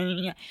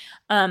know.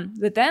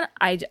 But then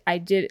I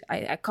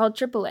called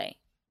AAA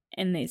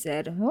and they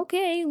said,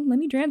 okay, let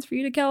me transfer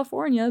you to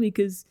California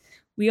because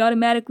we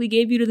automatically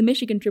gave you to the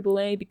Michigan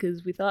AAA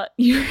because we thought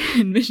you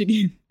were in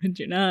Michigan, but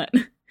you're not.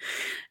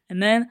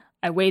 And then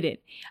I waited,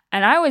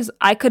 and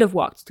I could have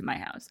walked to my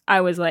house.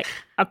 I was like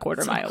a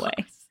quarter mile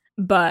away,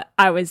 but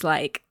I was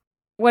like,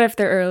 what if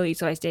they're early?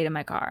 So I stayed in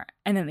my car.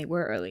 And then they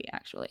were early,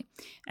 actually.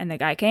 And the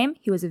guy came.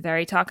 He was a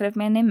very talkative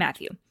man named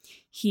Matthew.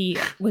 He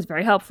was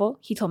very helpful.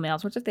 He told me all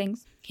sorts of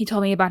things. He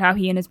told me about how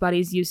he and his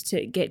buddies used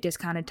to get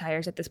discounted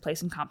tires at this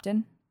place in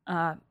Compton.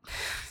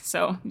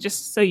 So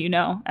just so you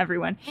know,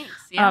 everyone. Thanks.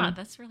 Yeah,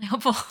 that's really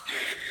helpful.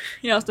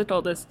 He also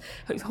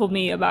told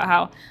me about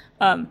how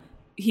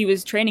he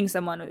was training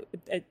someone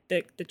at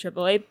the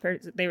AAA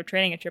person. They were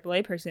training a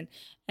AAA person,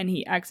 and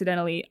he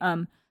accidentally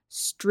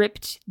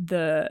stripped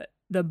the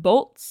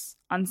bolts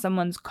on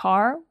someone's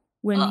car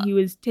when he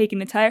was taking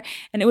the tire,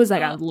 and it was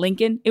like a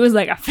Lincoln. It was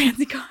like a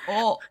fancy car.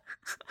 Oh,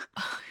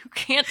 you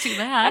can't do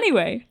that.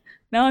 Anyway,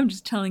 now I'm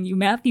just telling you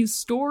Matthew's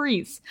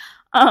stories.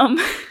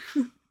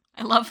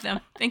 I love them.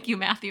 Thank you,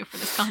 Matthew, for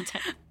this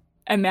content.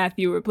 And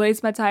Matthew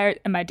replaced my tire,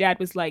 and my dad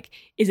was like,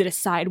 is it a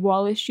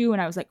sidewall issue?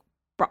 And I was like,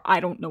 bro, I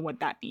don't know what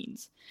that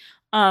means.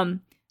 And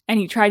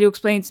he tried to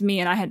explain to me,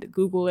 and I had to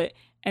Google it.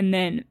 And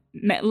then,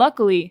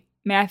 luckily,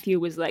 Matthew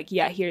was like,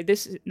 yeah, here,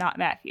 this is not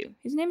Matthew.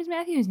 His name is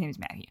Matthew? His name is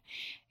Matthew.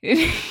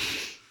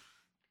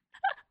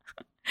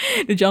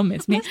 Did y'all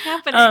miss me? What's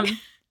happening?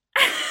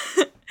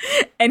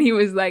 And he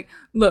was like,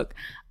 look,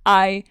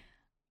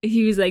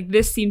 he was like,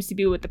 this seems to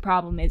be what the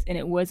problem is, and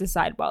it was a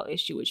sidewall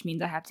issue, which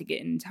means I have to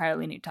get an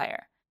entirely new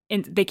tire.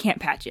 And they can't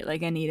patch it,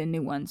 like I need a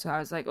new one. So I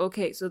was like,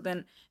 okay. So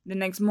then the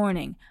next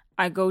morning,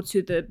 I go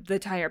to the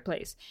tire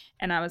place,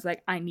 and I was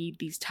like, I need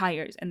these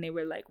tires. And they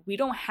were like, we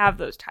don't have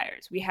those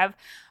tires. We have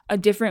a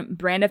different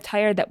brand of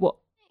tire that will,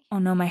 oh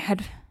no, my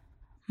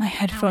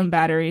headphone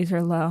batteries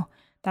are low.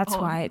 That's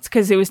why. It's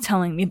because it was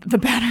telling me that the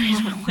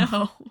batteries were low.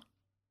 No.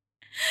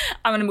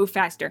 I'm going to move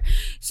faster.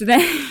 So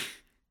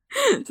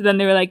then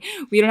they were like,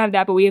 we don't have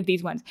that, but we have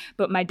these ones.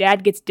 But my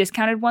dad gets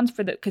discounted ones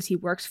because he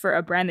works for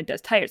a brand that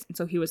does tires. And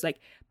so he was like,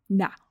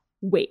 nah,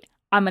 wait,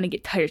 I'm going to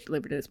get tires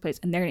delivered to this place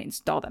and they're going to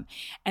install them.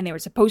 And they were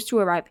supposed to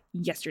arrive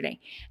yesterday.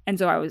 And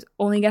so I was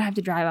only going to have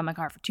to drive on my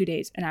car for 2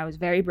 days. And I was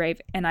very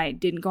brave, and I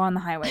didn't go on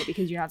the highway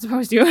because you're not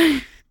supposed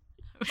to.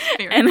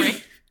 Very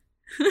brave.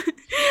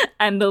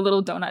 And the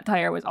little donut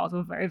tire was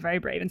also very, very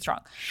brave and strong.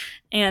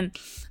 And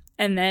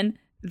then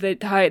the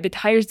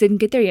tires didn't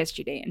get there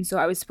yesterday. And so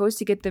I was supposed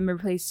to get them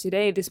replaced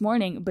this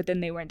morning, but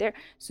then they weren't there.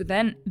 So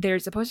then they're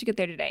supposed to get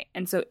there today.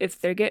 And so if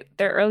they get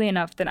there early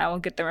enough, then I will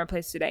get them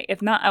replaced today.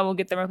 If not, I will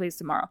get them replaced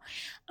tomorrow.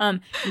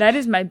 That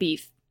is my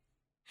beef.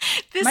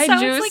 This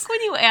sounds like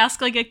when you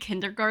ask like a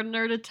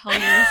kindergartner to tell you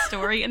a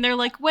story, and they're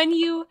like, when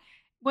you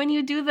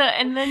do the,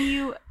 and then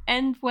you,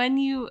 and when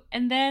you,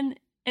 and then.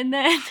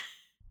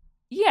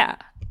 Yeah,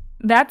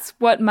 that's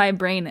what my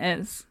brain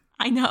is.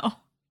 I know.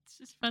 It's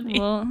just funny.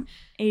 Little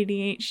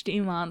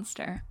ADHD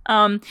monster.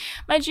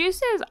 My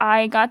juice is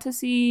I got to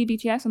see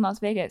BTS in Las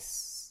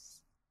Vegas.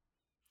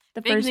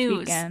 The Big first news.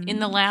 weekend. In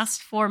the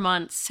last 4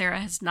 months,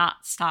 Sarah has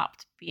not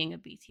stopped being a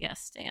BTS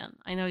stan.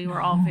 I know you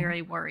were all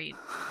very worried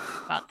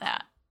about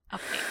that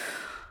update.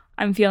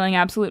 I'm feeling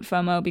absolute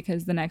FOMO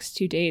because the next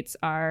 2 dates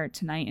are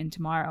tonight and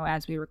tomorrow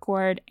as we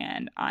record,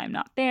 and I'm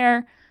not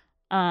there.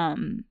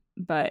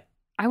 But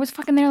I was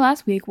fucking there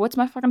last week. What's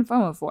my fucking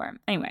FOMO for?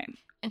 Anyway.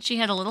 And she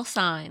had a little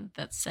sign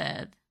that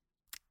said,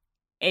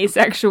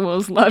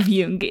 "Asexuals love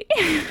Yoongi."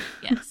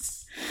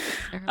 Yes.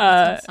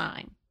 Her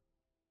sign.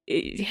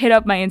 Hit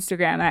up my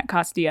Instagram at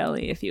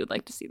Costielli if you would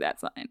like to see that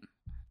sign.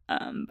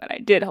 But I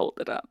did hold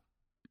it up.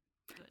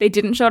 They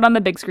didn't show it on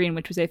the big screen,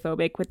 which was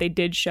aphobic, but they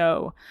did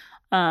show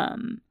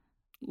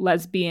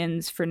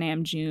lesbians for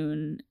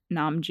Namjoon,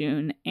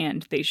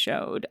 and they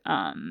showed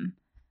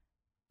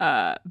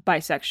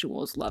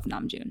bisexuals love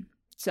Namjoon.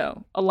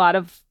 So a lot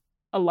of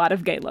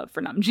gay love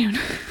for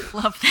Namjoon.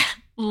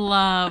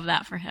 Love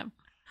that for him.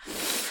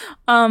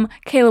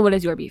 Kayla, what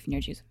is your beef and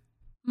your juice?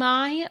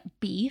 My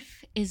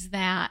beef is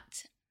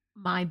that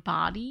my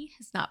body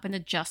has not been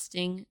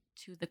adjusting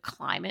to the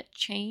climate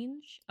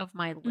change of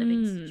my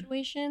living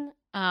situation.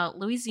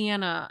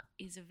 Louisiana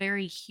is a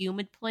very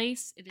humid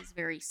place. It is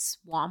very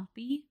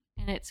swampy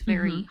and it's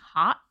very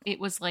hot. It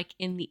was like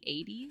in the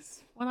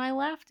 80s when I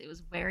left. It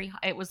was very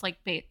hot. It was like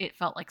it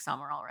felt like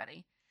summer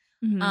already.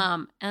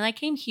 And I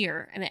came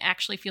here and it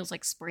actually feels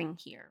like spring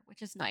here,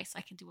 which is nice.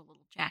 I can do a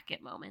little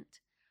jacket moment.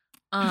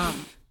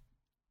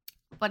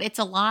 But it's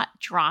a lot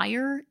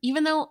drier,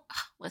 even though,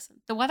 listen,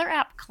 the weather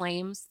app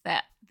claims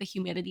that the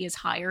humidity is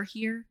higher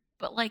here,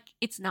 but like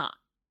it's not.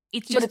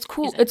 But it's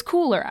cool. It's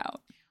cooler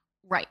out.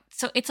 Right.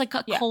 So it's like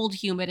a cold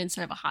humid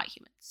instead of a hot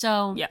humid.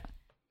 So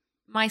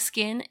my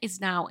skin is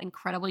now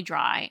incredibly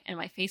dry and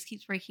my face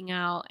keeps breaking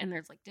out and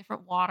there's like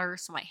different water.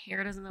 So my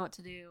hair doesn't know what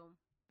to do.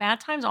 Bad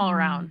times all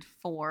around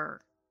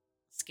for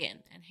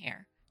skin and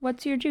hair.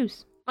 What's your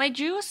juice? My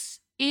juice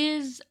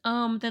is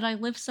that I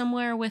live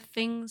somewhere with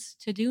things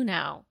to do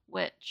now,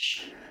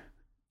 which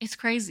is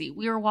crazy.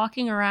 We were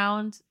walking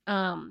around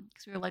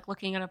because we were like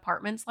looking at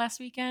apartments last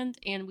weekend,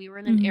 and we were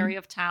in an area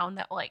of town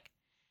that like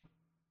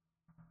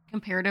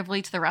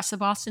comparatively to the rest of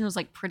Boston was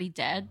like pretty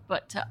dead,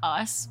 but to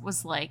us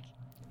was like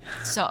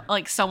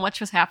so much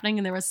was happening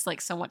and there was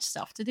like so much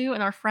stuff to do.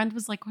 And our friend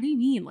was like, "What do you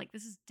mean? Like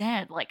this is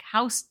dead? Like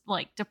how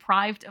like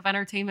deprived of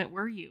entertainment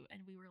were you?"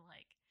 And we were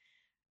like,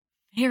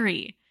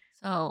 "Very."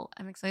 So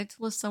I'm excited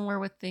to live somewhere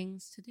with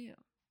things to do.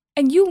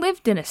 And you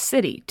lived in a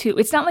city, too.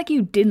 It's not like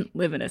you didn't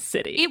live in a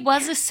city. It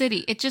was a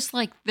city. It just,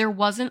 like, there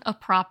wasn't a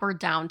proper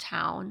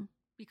downtown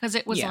because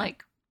it was,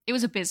 like, it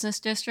was a business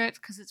district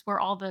because it's where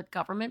all the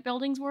government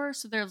buildings were.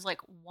 So there's,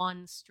 like,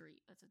 one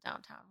street that's a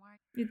downtown. Why?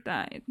 It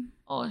died.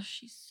 Oh,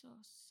 she's so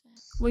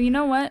sick. Well, you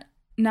know what?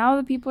 Now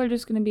the people are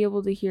just going to be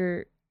able to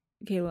hear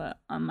Kayla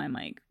on my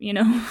mic, you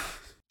know?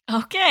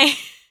 Okay.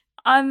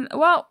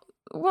 Well,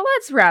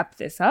 let's wrap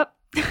this up.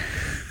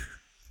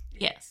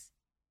 Yes.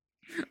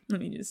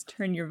 Let me just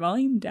turn your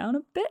volume down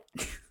a bit.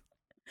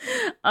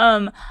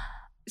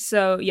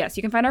 So yes,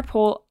 you can find our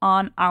poll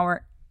on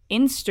our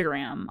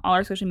Instagram. All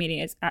our social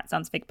media is at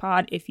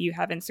SoundsFakePod. If you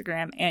have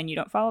Instagram and you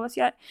don't follow us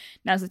yet,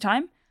 now's the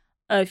time.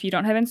 If you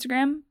don't have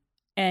Instagram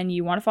and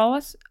you want to follow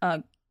us,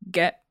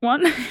 get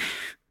one.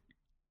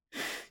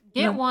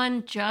 Get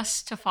one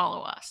just to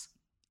follow us.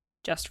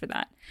 Just for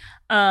that.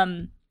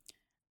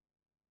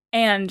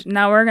 And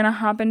now we're gonna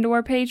hop into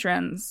our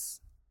patrons.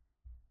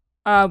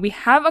 We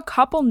have a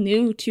couple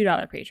new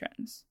 $2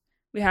 patrons.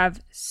 We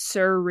have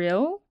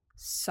Cyril.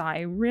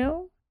 I don't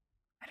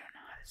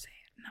know how to say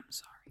it, and I'm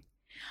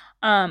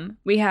sorry.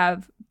 We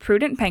have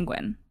Prudent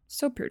Penguin.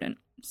 So prudent.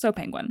 So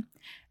penguin.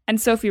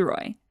 And Sophie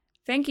Roy.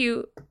 Thank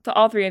you to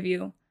all three of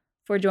you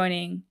for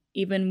joining,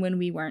 even when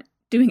we weren't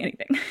doing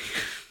anything.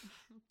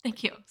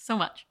 Thank you so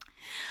much.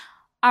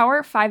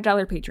 Our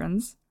 $5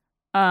 patrons.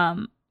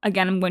 Again,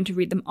 I'm going to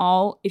read them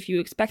all. If you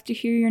expect to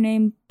hear your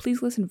name,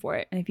 please listen for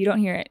it. And if you don't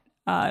hear it,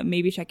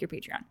 maybe check your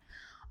Patreon.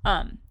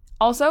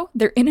 Also,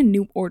 they're in a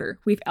new order.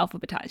 We've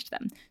alphabetized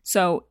them.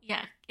 So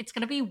yeah, it's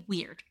going to be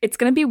weird.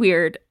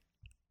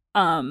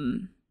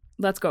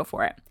 Let's go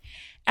for it.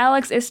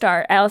 Alex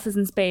Istar, Alice is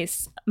in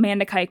Space,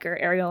 Amanda Kiker,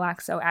 Ariel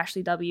Laxo,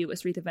 Ashley W.,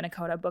 Asritha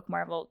Vinicota, Book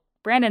Marvel,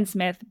 Brandon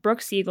Smith,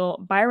 Brooke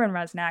Siegel, Byron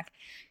Rusnak,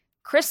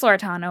 Chris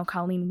Lartano,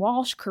 Colleen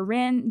Walsh,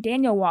 Corinne,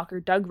 Daniel Walker,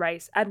 Doug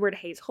Rice, Edward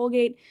Hayes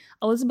Holgate,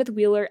 Elizabeth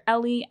Wheeler,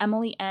 Ellie,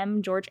 Emily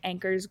M., George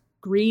Anchors,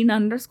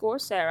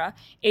 Green_Sarah,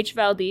 H.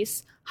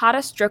 Valdez, Hada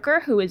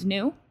Strucker, who is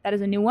new. That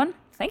is a new one.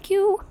 Thank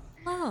you.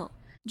 Hello.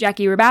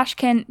 Jackie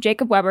Rabashkin,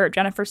 Jacob Weber,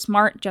 Jennifer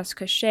Smart,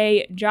 Jessica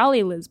Shea,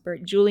 Jolly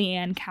Lisbert,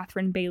 Julianne,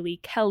 Catherine Bailey,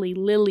 Kelly,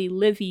 Lily,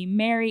 Livy,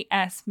 Mary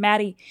S.,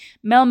 Maddie,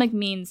 Mel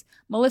McMeans,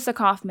 Melissa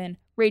Kaufman,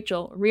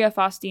 Rachel, Ria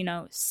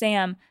Faustino,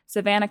 Sam,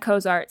 Savannah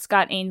Cozart,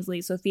 Scott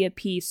Ainsley, Sophia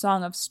P.,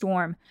 Song of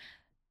Storm.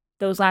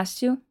 Those last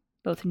two,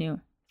 both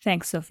new.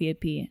 Thanks, Sophia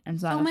P.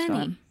 and Song of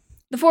Storm.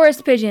 The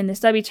Forest Pigeon, the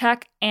Stubby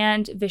Chuck,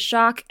 and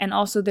Vishak, and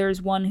also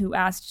there's one who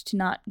asked to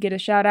not get a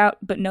shout out,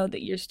 but know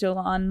that you're still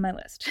on my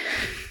list.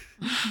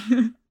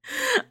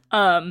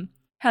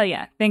 Hell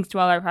yeah. Thanks to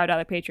all our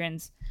 $5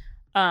 patrons.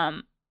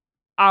 Our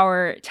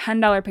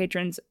 $10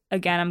 patrons,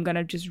 again, I'm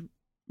gonna just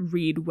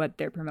read what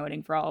they're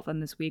promoting for all of them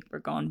this week. We're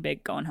going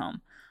big, going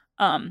home.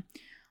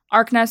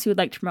 Arkness, who would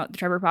like to promote the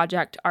Trevor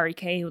Project, REK,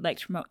 who would like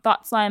to promote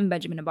Thought Slime,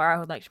 Benjamin Ibarra, who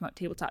would like to promote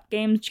Tabletop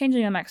Games,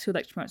 Changeling MX, who would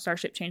like to promote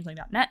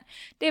StarshipChangeling.net,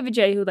 David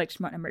J., who would like to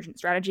promote Emergent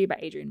Strategy by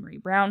Adrienne Marie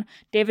Brown,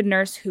 David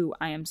Nurse, who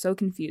I am so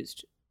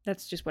confused.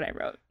 That's just what I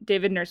wrote.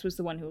 David Nurse was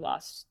the one who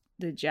lost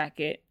the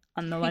jacket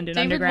on the London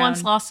David Underground.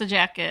 once lost a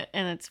jacket,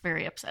 and it's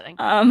very upsetting.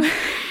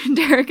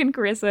 Derek and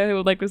Carissa, who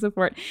would like to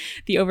support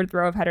the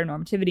overthrow of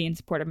heteronormativity in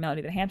support of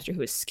Melody the Hamster,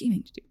 who is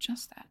scheming to do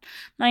just that.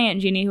 My Aunt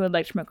Jeannie, who would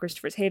like to promote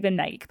Christopher's Haven.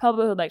 Maggie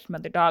Capelba, who would like to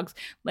promote their dogs.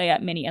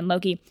 Leia, Minnie, and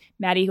Loki.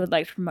 Maddie, who would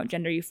like to promote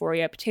Gender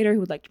Euphoria. Potato,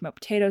 who would like to promote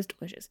potatoes.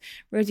 Delicious.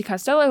 Rosie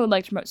Costello, who would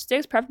like to promote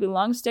sticks, preferably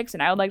long sticks,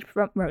 and I would like to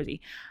promote Rosie.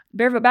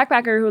 Barefoot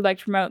Backpacker, who would like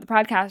to promote the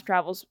podcast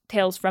Travels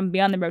Tales from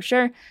Beyond the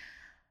Brochure.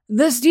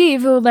 The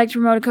Steve, who would like to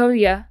promote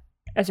Akosia,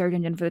 a search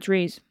engine for the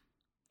trees.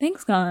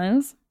 Thanks,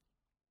 guys.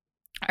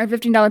 Our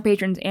 $15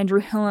 patrons, Andrew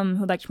Hillam,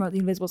 who'd like to promote the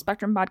Invisible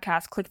Spectrum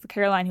podcast, Click for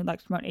Caroline, who'd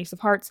like to promote Ace of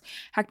Hearts,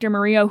 Hector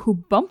Murillo,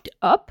 who bumped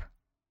up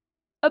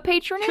a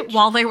patronage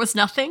While there was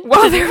nothing.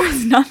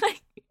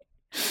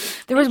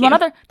 There was one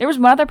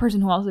other person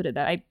who also did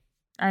that. I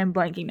am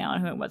blanking now on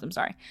who it was. I'm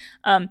sorry.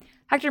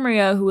 Hector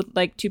Murillo, who would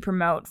like to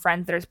promote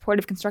friends that are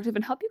supportive, constructive,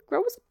 and help you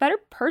grow as a better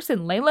person.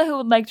 Layla, who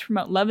would like to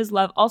promote Love is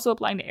Love, also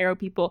applying to Arrow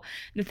People.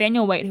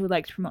 Nathaniel White, who would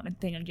like to promote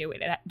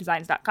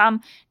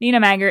NathanielJWhite@designs.com. Nina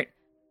Maggart,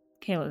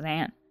 Kayla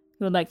Zan,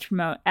 who would like to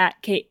promote at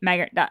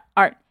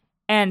KateMaggart.art.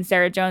 And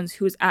Sarah Jones,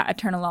 who is at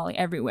Eternal Lolly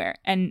everywhere.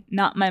 And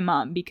not my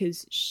mom,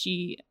 because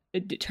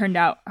it turned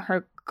out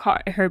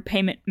her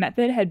payment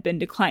method had been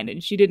declined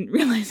and she didn't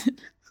realize it.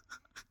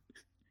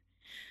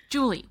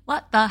 Julie,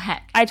 what the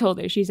heck? I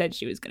told her. She said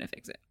she was going to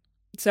fix it.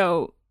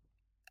 So,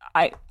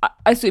 I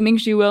assuming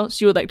she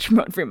would like to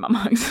promote Free Mom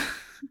Hugs.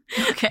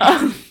 Okay.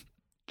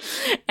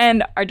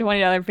 And our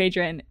 $20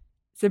 patron,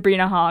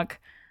 Sabrina Hawk,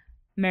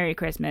 Merry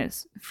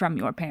Christmas from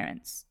your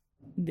parents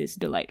this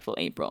delightful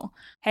April.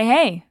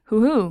 Hey,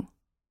 hoo-hoo.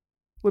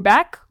 We're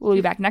back. We'll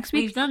be back next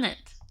week. We've done it.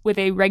 With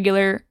a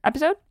regular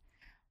episode.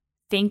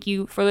 Thank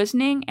you for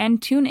listening,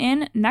 and tune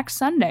in next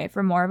Sunday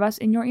for more of us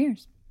in your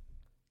ears.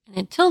 And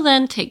until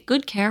then, take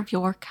good care of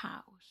your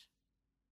cow.